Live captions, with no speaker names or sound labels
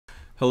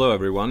Hello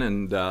everyone,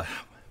 and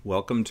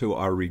welcome to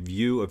our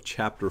review of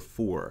Chapter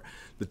 4.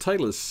 The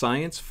title is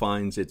Science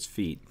Finds Its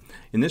Feet.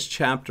 In this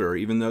chapter,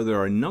 even though there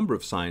are a number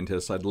of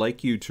scientists, I'd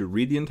like you to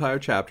read the entire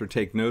chapter,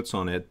 take notes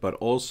on it, but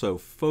also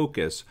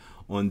focus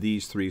on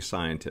these three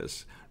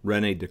scientists,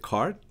 René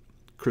Descartes,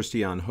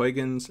 Christian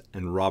Huygens,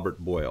 and Robert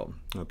Boyle.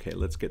 Okay,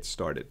 let's get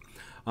started.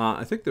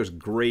 I think there's a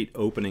great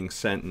opening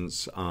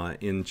sentence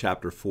in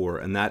Chapter 4,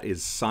 and that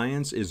is,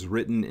 "Science is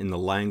written in the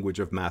language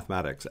of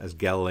mathematics," as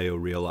Galileo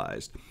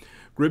realized.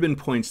 Gribbin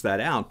points that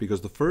out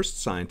because the first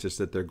scientist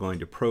that they're going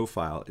to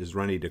profile is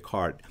René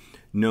Descartes,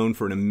 known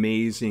for an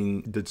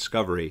amazing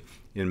discovery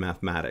in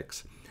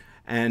mathematics.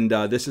 And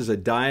this is a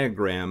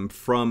diagram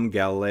from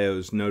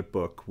Galileo's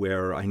notebook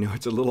where I know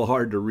it's a little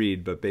hard to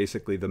read, but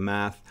basically the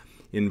math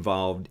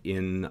involved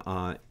in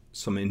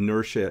some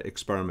inertia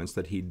experiments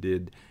that he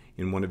did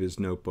in one of his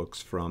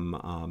notebooks from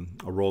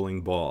a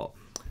rolling ball.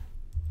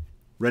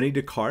 René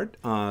Descartes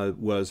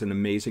was an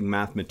amazing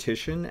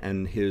mathematician,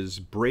 and his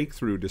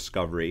breakthrough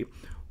discovery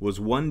was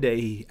one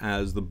day,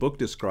 as the book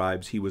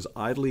describes, he was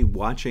idly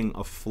watching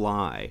a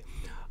fly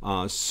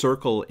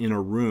circle in a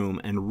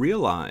room and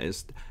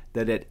realized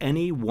that at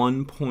any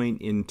one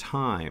point in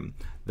time,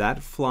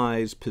 that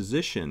fly's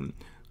position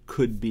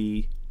could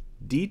be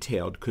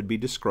detailed, could be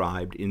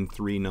described in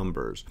three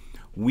numbers.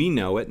 We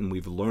know it, and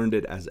we've learned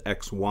it as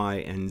X, Y,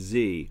 and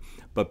Z,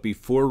 but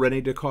before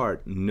René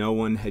Descartes, no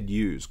one had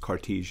used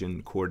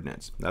Cartesian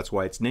coordinates. That's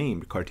why it's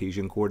named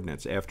Cartesian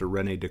coordinates, after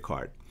René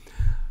Descartes.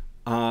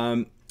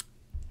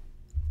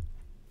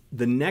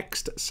 The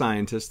next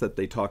scientist that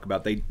they talk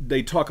about,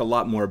 they talk a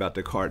lot more about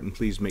Descartes, and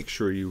please make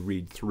sure you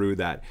read through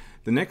that.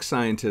 The next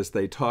scientist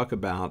they talk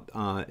about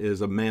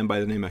is a man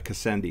by the name of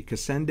Gassendi.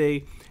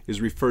 Gassendi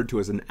is referred to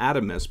as an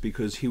atomist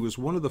because he was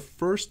one of the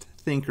first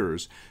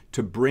thinkers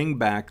to bring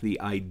back the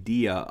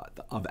idea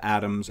of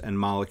atoms and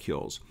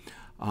molecules.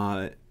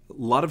 A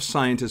lot of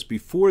scientists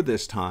before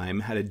this time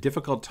had a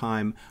difficult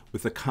time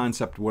with the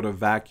concept of what a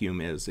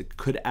vacuum is.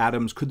 Could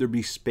there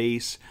be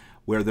space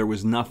where there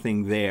was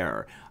nothing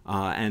there?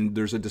 And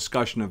there's a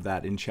discussion of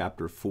that in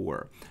Chapter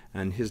 4.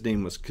 And his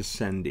name was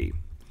Gassendi.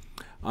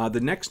 The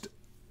next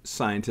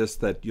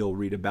scientist that you'll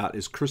read about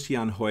is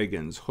Christian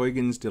Huygens.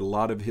 Huygens did a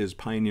lot of his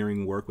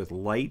pioneering work with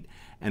light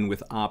and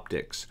with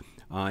optics.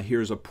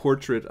 Here's a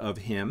portrait of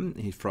him.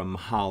 He's from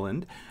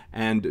Holland.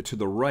 And to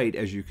the right,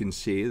 as you can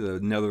see, the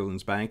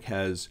Netherlands Bank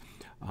has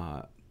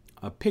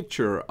a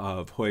picture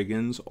of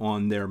Huygens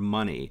on their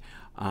money.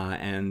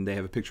 And they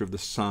have a picture of the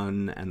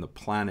sun and the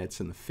planets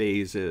and the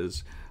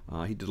phases.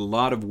 He did a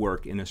lot of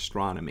work in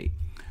astronomy.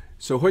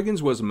 So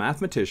Huygens was a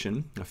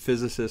mathematician, a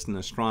physicist, and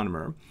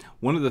astronomer.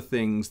 One of the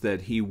things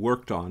that he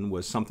worked on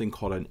was something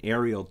called an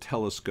aerial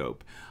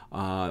telescope.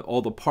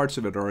 All the parts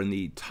of it are in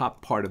the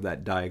top part of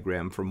that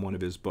diagram from one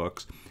of his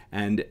books,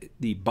 and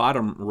the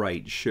bottom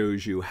right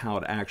shows you how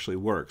it actually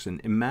works.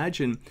 And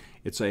imagine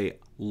it's a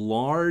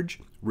large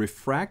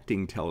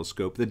refracting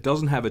telescope that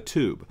doesn't have a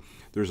tube.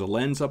 There's a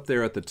lens up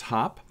there at the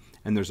top,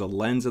 and there's a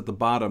lens at the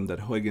bottom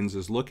that Huygens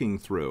is looking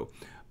through.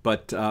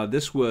 But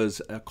this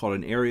was called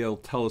an aerial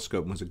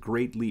telescope and was a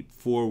great leap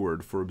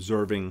forward for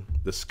observing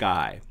the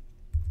sky.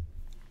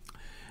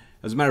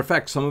 As a matter of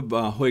fact, some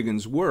of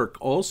Huygens' work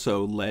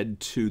also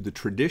led to the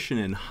tradition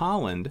in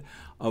Holland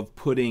of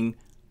putting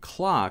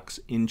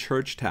clocks in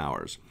church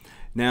towers.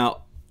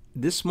 Now,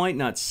 this might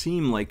not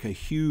seem like a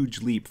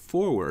huge leap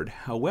forward.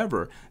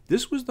 However,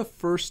 this was the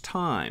first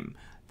time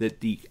that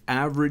the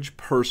average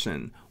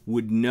person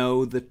would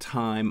know the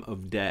time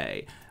of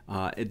day.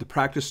 The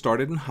practice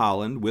started in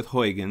Holland with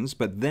Huygens,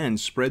 but then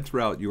spread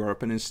throughout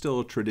Europe and is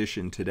still a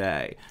tradition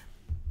today.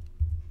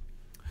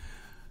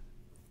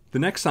 The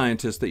next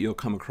scientist that you'll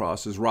come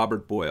across is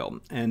Robert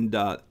Boyle, and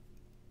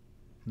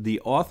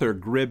the author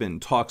Gribbin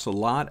talks a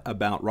lot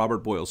about Robert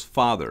Boyle's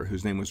father,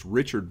 whose name was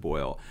Richard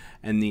Boyle,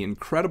 and the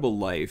incredible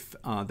life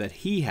that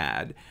he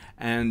had,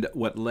 and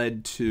what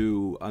led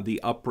to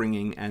the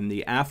upbringing and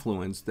the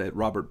affluence that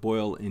Robert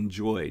Boyle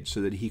enjoyed so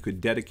that he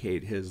could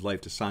dedicate his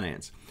life to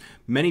science.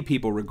 Many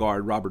people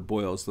regard Robert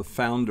Boyle as the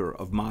founder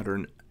of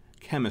modern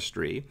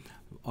chemistry,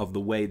 of the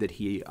way that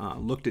he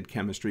looked at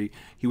chemistry.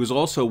 He was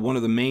also one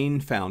of the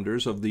main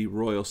founders of the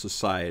Royal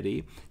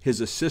Society.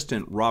 His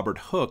assistant, Robert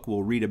Hooke,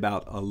 we'll read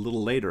about a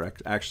little later,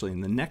 actually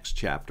in the next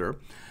chapter.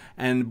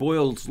 And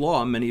Boyle's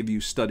law, many of you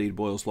studied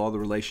Boyle's law, the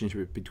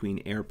relationship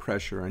between air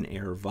pressure and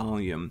air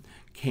volume,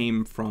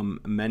 came from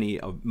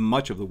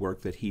much of the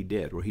work that he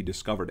did, or he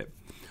discovered it.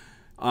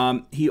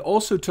 He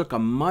also took a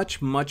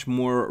much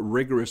more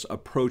rigorous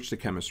approach to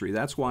chemistry.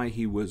 That's why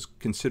he was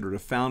considered a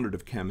founder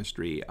of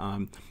chemistry.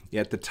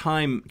 At the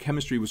time,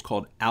 chemistry was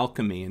called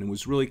alchemy, and it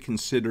was really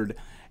considered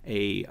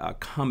a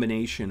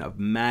combination of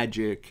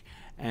magic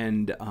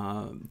and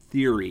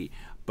theory.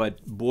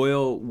 But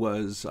Boyle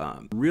was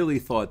really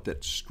thought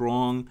that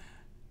strong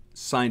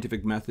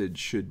scientific methods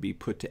should be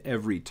put to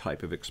every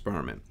type of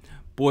experiment.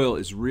 Boyle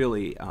is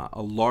really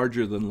a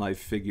larger-than-life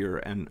figure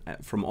and,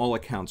 from all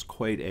accounts,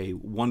 quite a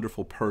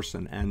wonderful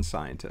person and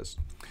scientist.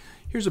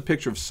 Here's a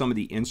picture of some of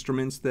the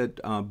instruments that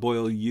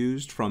Boyle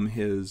used from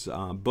his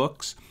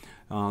books.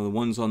 The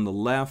ones on the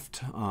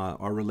left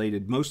are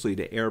related mostly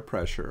to air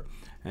pressure,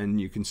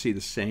 and you can see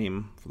the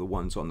same for the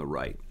ones on the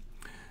right.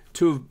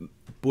 Two of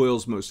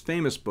Boyle's most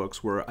famous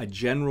books were A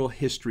General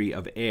History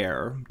of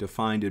Air,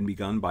 defined and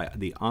begun by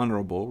the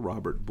Honorable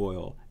Robert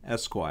Boyle,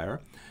 Esquire.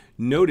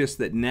 Notice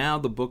that now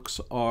the books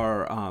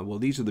are, well,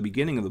 these are the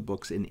beginning of the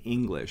books in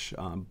English.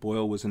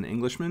 Boyle was an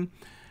Englishman,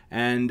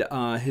 and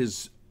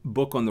his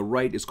book on the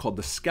right is called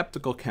The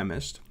Skeptical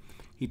Chemist.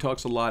 He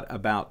talks a lot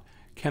about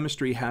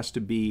chemistry has to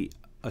be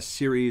a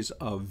series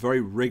of very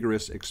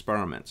rigorous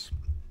experiments.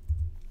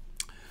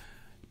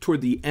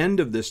 Toward the end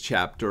of this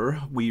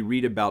chapter, we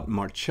read about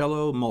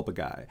Marcello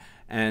Malpighi.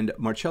 And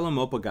Marcello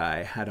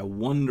Malpighi had a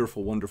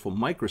wonderful, wonderful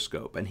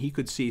microscope, and he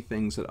could see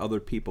things that other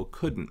people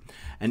couldn't.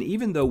 And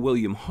even though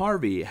William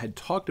Harvey had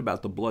talked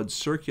about the blood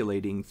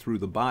circulating through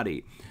the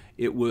body,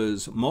 it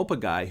was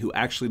Malpighi who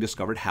actually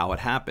discovered how it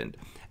happened.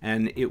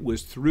 And it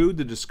was through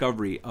the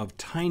discovery of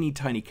tiny,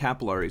 tiny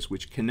capillaries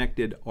which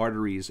connected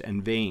arteries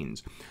and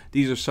veins.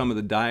 These are some of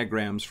the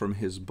diagrams from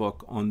his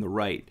book on the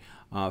right.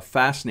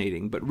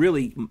 Fascinating, but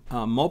really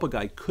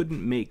Malpighi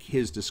couldn't make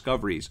his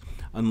discoveries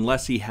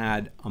unless he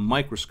had a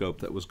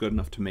microscope that was good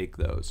enough to make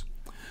those.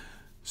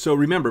 So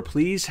remember,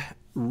 please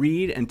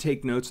read and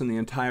take notes on the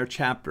entire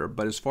chapter,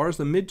 but as far as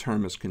the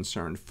midterm is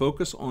concerned,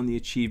 focus on the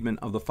achievement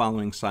of the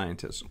following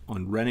scientists: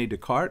 on René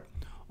Descartes,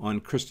 on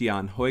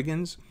Christian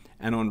Huygens,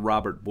 and on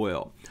Robert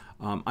Boyle.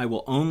 I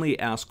will only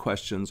ask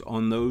questions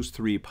on those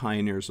three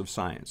pioneers of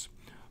science.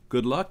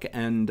 Good luck,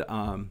 and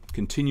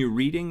continue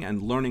reading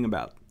and learning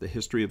about the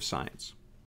history of science.